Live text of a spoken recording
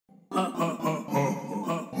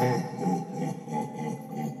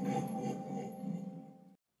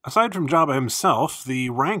Aside from Jabba himself, the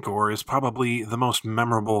Rancor is probably the most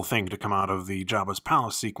memorable thing to come out of the Jabba's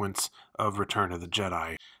Palace sequence of Return of the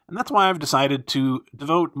Jedi. And that's why I've decided to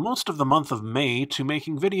devote most of the month of May to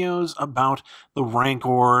making videos about the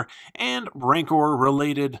Rancor and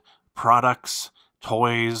Rancor-related products,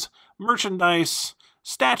 toys, merchandise,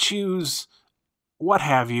 statues, what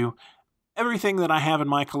have you. Everything that I have in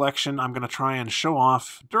my collection I'm going to try and show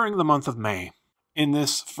off during the month of May. In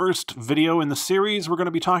this first video in the series, we're going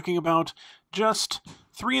to be talking about just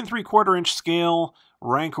 3 3/4 inch scale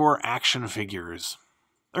Rancor action figures.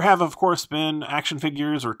 There have, of course, been action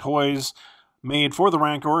figures or toys made for the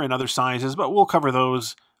Rancor in other sizes, but we'll cover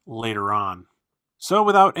those later on. So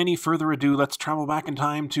without any further ado, let's travel back in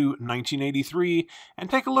time to 1983 and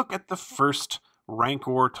take a look at the first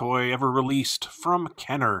Rancor toy ever released from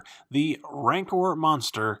Kenner, the Rancor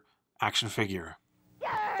Monster action figure.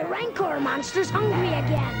 The Rancor Monster's hungry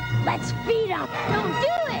again. Let's feed him. Don't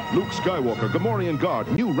do it! Luke Skywalker, Gamorrean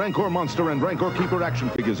Guard, new Rancor Monster and Rancor Keeper action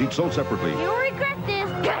figures, each sold separately. You'll regret this.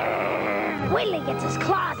 Wait till he gets his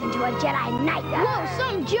claws into a Jedi Knight. Whoa,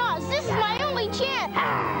 some jaws. This is my only chance.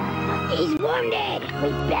 He's wounded. We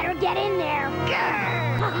better get in there.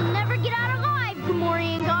 You'll never get out alive,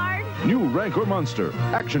 Gamorrean Guard. New Rancor Monster,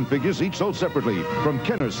 action figures, each sold separately, from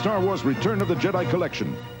Kenner's Star Wars Return of the Jedi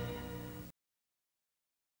collection.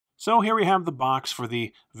 So here we have the box for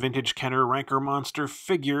the vintage Kenner Rancor Monster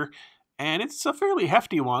figure, and it's a fairly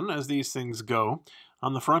hefty one as these things go.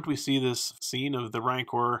 On the front we see this scene of the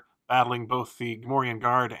Rancor battling both the Gamorrean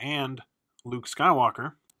Guard and Luke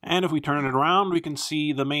Skywalker. And if we turn it around, we can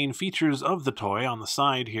see the main features of the toy on the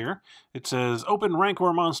side here. It says, "Open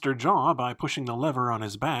Rancor Monster jaw by pushing the lever on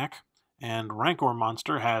his back," and Rancor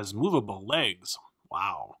Monster has movable legs.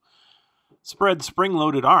 Wow. Spread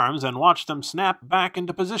spring-loaded arms and watch them snap back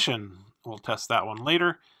into position. We'll test that one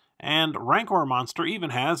later. And Rancor Monster even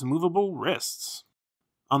has movable wrists.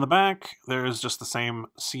 On the back, there's just the same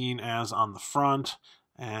scene as on the front.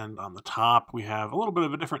 And on the top, we have a little bit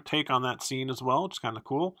of a different take on that scene as well, which is kind of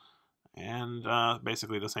cool. And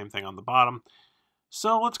basically the same thing on the bottom.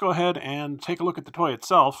 So let's go ahead and take a look at the toy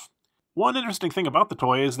itself. One interesting thing about the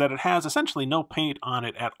toy is that it has essentially no paint on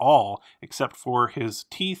it at all, except for his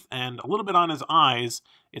teeth and a little bit on his eyes.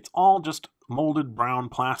 It's all just molded brown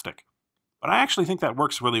plastic. But I actually think that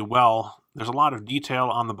works really well. There's a lot of detail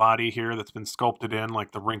on the body here that's been sculpted in,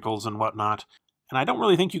 like the wrinkles and whatnot. And I don't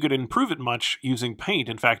really think you could improve it much using paint.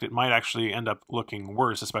 In fact, it might actually end up looking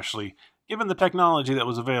worse, especially given the technology that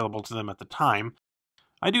was available to them at the time.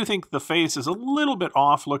 I do think the face is a little bit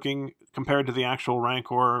off looking compared to the actual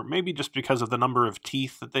Rancor, maybe just because of the number of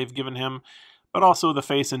teeth that they've given him, but also the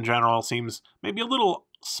face in general seems maybe a little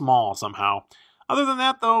small somehow. Other than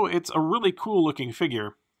that, though, it's a really cool looking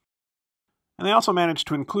figure. And they also managed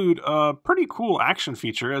to include a pretty cool action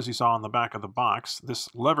feature, as you saw on the back of the box. This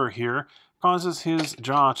lever here causes his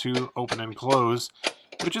jaw to open and close,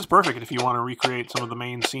 which is perfect if you want to recreate some of the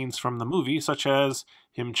main scenes from the movie, such as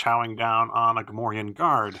him chowing down on a Gamorrean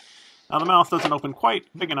Guard. Now, the mouth doesn't open quite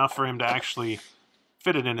big enough for him to actually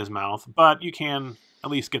fit it in his mouth, but you can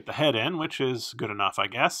at least get the head in, which is good enough, I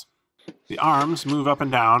guess. The arms move up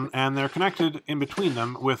and down, and they're connected in between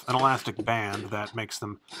them with an elastic band that makes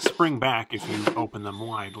them spring back if you open them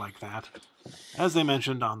wide like that, as they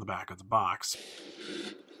mentioned on the back of the box.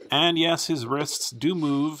 And yes, his wrists do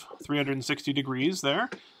move 360 degrees there,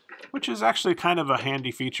 which is actually kind of a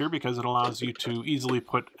handy feature because it allows you to easily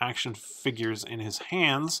put action figures in his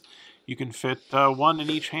hands. You can fit one in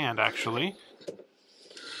each hand, actually.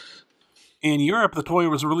 In Europe, the toy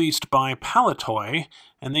was released by Palitoy,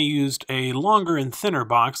 and they used a longer and thinner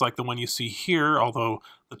box like the one you see here, although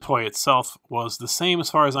the toy itself was the same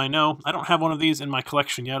as far as I know. I don't have one of these in my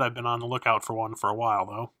collection yet. I've been on the lookout for one for a while,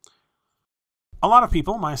 though. A lot of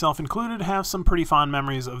people, myself included, have some pretty fond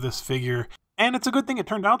memories of this figure, and it's a good thing it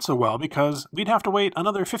turned out so well because we'd have to wait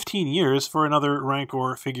another 15 years for another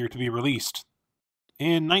Rancor figure to be released.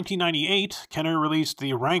 In 1998, Kenner released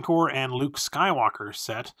the Rancor and Luke Skywalker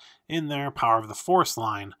set in their Power of the Force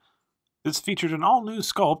line. This featured an all-new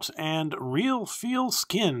sculpt and real feel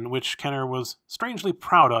skin, which Kenner was strangely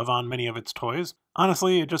proud of on many of its toys.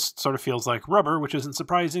 Honestly, it just sort of feels like rubber, which isn't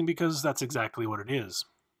surprising because that's exactly what it is.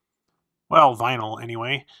 Well, vinyl,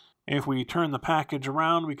 anyway. If we turn the package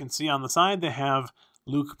around, we can see on the side they have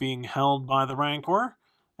Luke being held by the Rancor,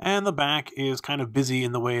 and the back is kind of busy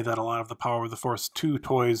in the way that a lot of the Power of the Force 2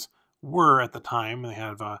 toys were at the time. They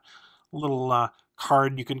have a little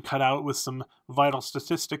card you can cut out with some vital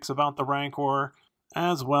statistics about the Rancor,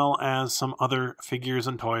 as well as some other figures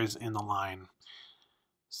and toys in the line.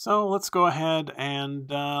 So let's go ahead and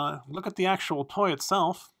look at the actual toy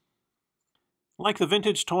itself. Like the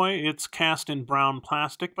vintage toy, it's cast in brown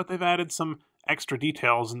plastic, but they've added some extra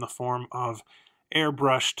details in the form of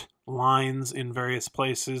airbrushed lines in various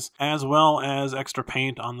places, as well as extra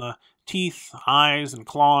paint on the teeth, eyes, and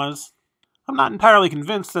claws. I'm not entirely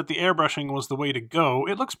convinced that the airbrushing was the way to go.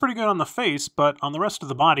 It looks pretty good on the face, but on the rest of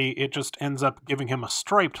the body, it just ends up giving him a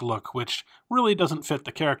striped look, which really doesn't fit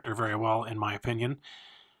the character very well, in my opinion.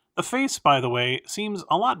 The face, by the way, seems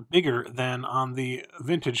a lot bigger than on the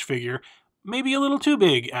vintage figure. Maybe a little too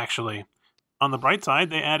big, actually. On the bright side,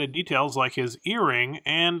 they added details like his earring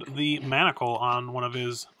and the manacle on one of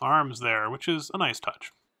his arms there, which is a nice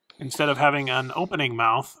touch. Instead of having an opening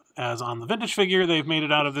mouth, as on the vintage figure, they've made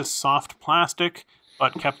it out of this soft plastic,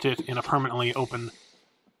 but kept it in a permanently open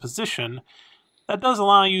position. That does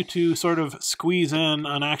allow you to sort of squeeze in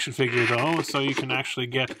an action figure, though, so you can actually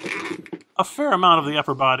get a fair amount of the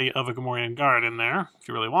upper body of a Gamorrean guard in there, if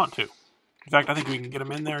you really want to. In fact, I think we can get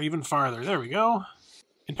him in there even farther. There we go.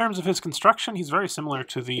 In terms of his construction, he's very similar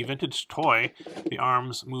to the vintage toy. The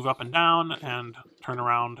arms move up and down and turn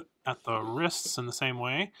around at the wrists in the same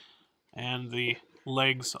way. And the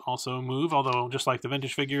legs also move, although just like the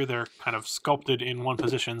vintage figure, they're kind of sculpted in one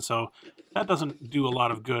position, so that doesn't do a lot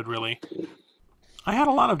of good, really. I had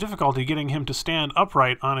a lot of difficulty getting him to stand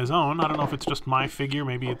upright on his own. I don't know if it's just my figure,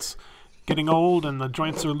 maybe it's getting old and the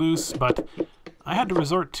joints are loose, but I had to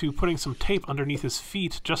resort to putting some tape underneath his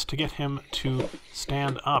feet just to get him to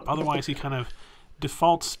stand up. Otherwise, he kind of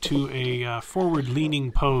defaults to a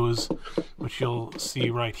forward-leaning pose, which you'll see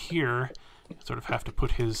right here. You sort of have to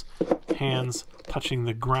put his hands touching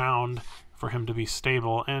the ground for him to be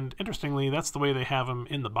stable, and interestingly, that's the way they have him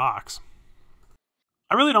in the box.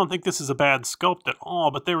 I really don't think this is a bad sculpt at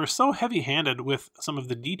all, but they were so heavy-handed with some of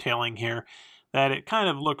the detailing here that it kind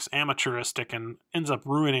of looks amateuristic and ends up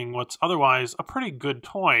ruining what's otherwise a pretty good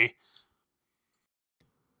toy.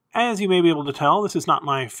 As you may be able to tell, this is not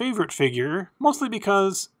my favorite figure, mostly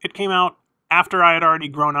because it came out after I had already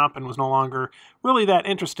grown up and was no longer really that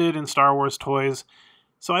interested in Star Wars toys,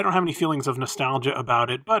 so I don't have any feelings of nostalgia about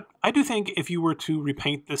it, but I do think if you were to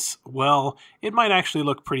repaint this well, it might actually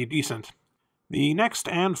look pretty decent. The next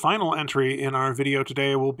and final entry in our video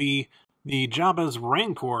today will be the Jabba's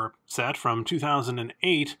Rancor set from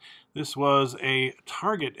 2008. This was a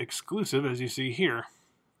Target exclusive, as you see here.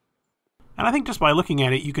 And I think just by looking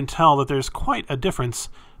at it, you can tell that there's quite a difference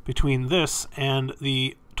between this and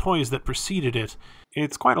the toys that preceded it.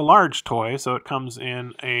 It's quite a large toy, so it comes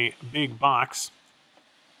in a big box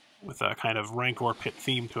with a kind of Rancor pit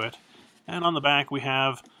theme to it. And on the back we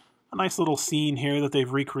have a nice little scene here that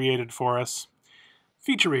they've recreated for us,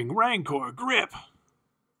 featuring Rancor Grip.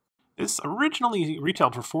 This originally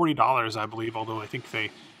retailed for $40, I believe, although I think they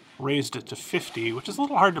raised it to $50, which is a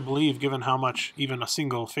little hard to believe given how much even a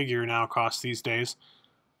single figure now costs these days.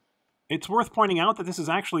 It's worth pointing out that this is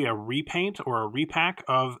actually a repaint or a repack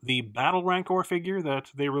of the Battle Rancor figure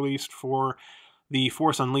that they released for the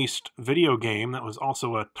Force Unleashed video game that was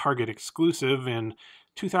also a Target exclusive in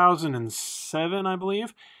 2007, I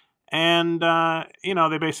believe. And, you know,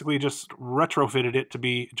 they basically just retrofitted it to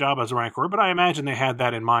be Jabba's Rancor, but I imagine they had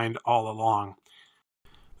that in mind all along.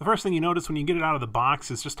 The first thing you notice when you get it out of the box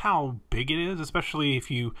is just how big it is, especially if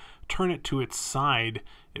you turn it to its side.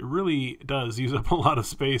 It really does use up a lot of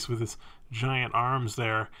space with its giant arms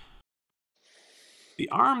there. The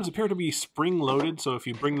arms appear to be spring-loaded, so if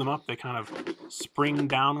you bring them up, they kind of spring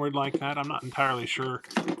downward like that. I'm not entirely sure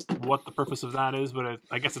what the purpose of that is, but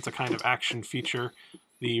I guess it's a kind of action feature.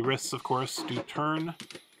 The wrists, of course, do turn.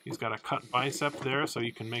 He's got a cut bicep there, so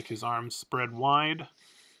you can make his arms spread wide.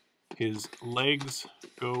 His legs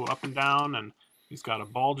go up and down, and he's got a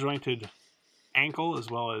ball-jointed ankle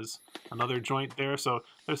as well as another joint there. So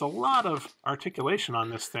there's a lot of articulation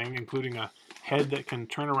on this thing, including a head that can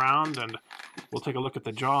turn around, and we'll take a look at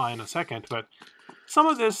the jaw in a second. But some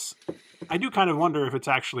of this, I do kind of wonder if it's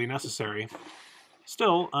actually necessary.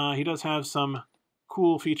 Still, he does have some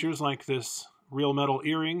cool features like this real metal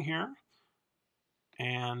earring here,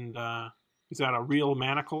 and he's got a real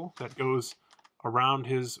manacle that goes around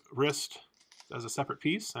his wrist as a separate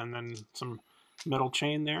piece, and then some metal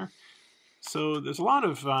chain there. So there's a lot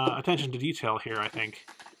of attention to detail here, I think.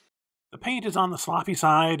 The paint is on the sloppy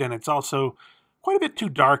side, and it's also quite a bit too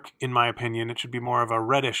dark, in my opinion. It should be more of a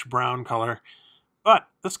reddish-brown color, but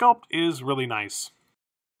the sculpt is really nice.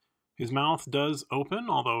 His mouth does open,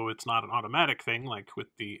 although it's not an automatic thing like with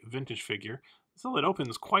the vintage figure. So it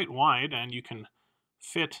opens quite wide, and you can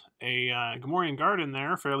fit a Gamorrean guard in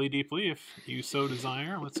there fairly deeply if you so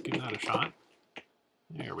desire. Let's give that a shot.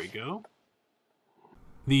 There we go.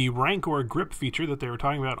 The Rancor grip feature that they were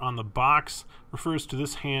talking about on the box refers to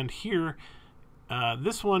this hand here.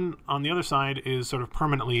 This one on the other side is sort of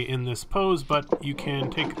permanently in this pose, but you can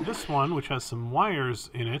take this one, which has some wires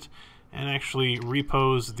in it, and actually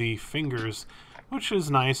repose the fingers, which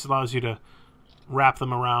is nice. It allows you to wrap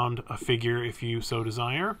them around a figure if you so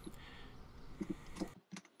desire.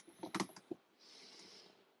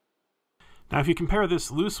 Now, if you compare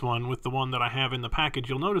this loose one with the one that I have in the package,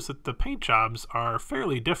 you'll notice that the paint jobs are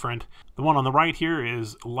fairly different. The one on the right here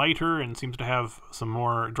is lighter and seems to have some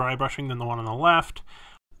more dry brushing than the one on the left.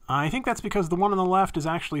 I think that's because the one on the left is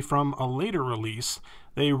actually from a later release.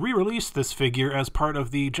 They re-released this figure as part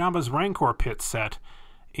of the Jabba's Rancor Pit set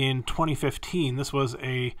in 2015. This was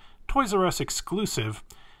a Toys R Us exclusive,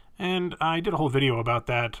 and I did a whole video about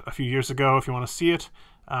that a few years ago. If you want to see it,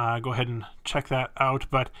 go ahead and check that out.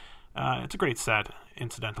 But it's a great set,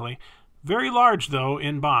 incidentally. Very large, though,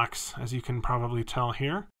 in box, as you can probably tell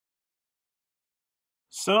here.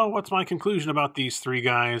 So, what's my conclusion about these three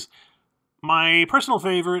guys? My personal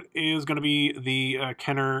favorite is going to be the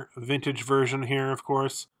Kenner vintage version here, of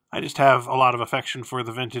course. I just have a lot of affection for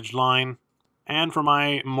the vintage line. And for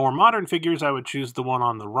my more modern figures, I would choose the one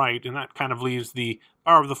on the right, and that kind of leaves the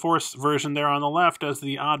Power of the Force version there on the left as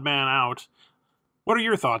the odd man out. What are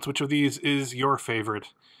your thoughts? Which of these is your favorite?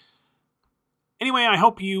 Anyway, I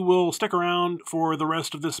hope you will stick around for the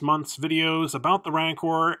rest of this month's videos about the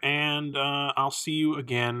Rancor, and I'll see you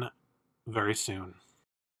again very soon.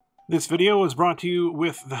 This video was brought to you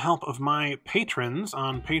with the help of my patrons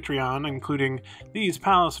on Patreon, including these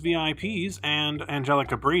Palace VIPs and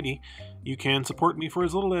Angelica Brady. You can support me for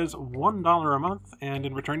as little as $1 a month, and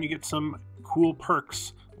in return you get some cool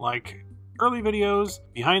perks like early videos,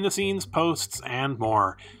 behind-the-scenes posts, and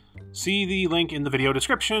more. See the link in the video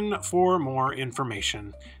description for more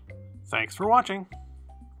information. Thanks for watching.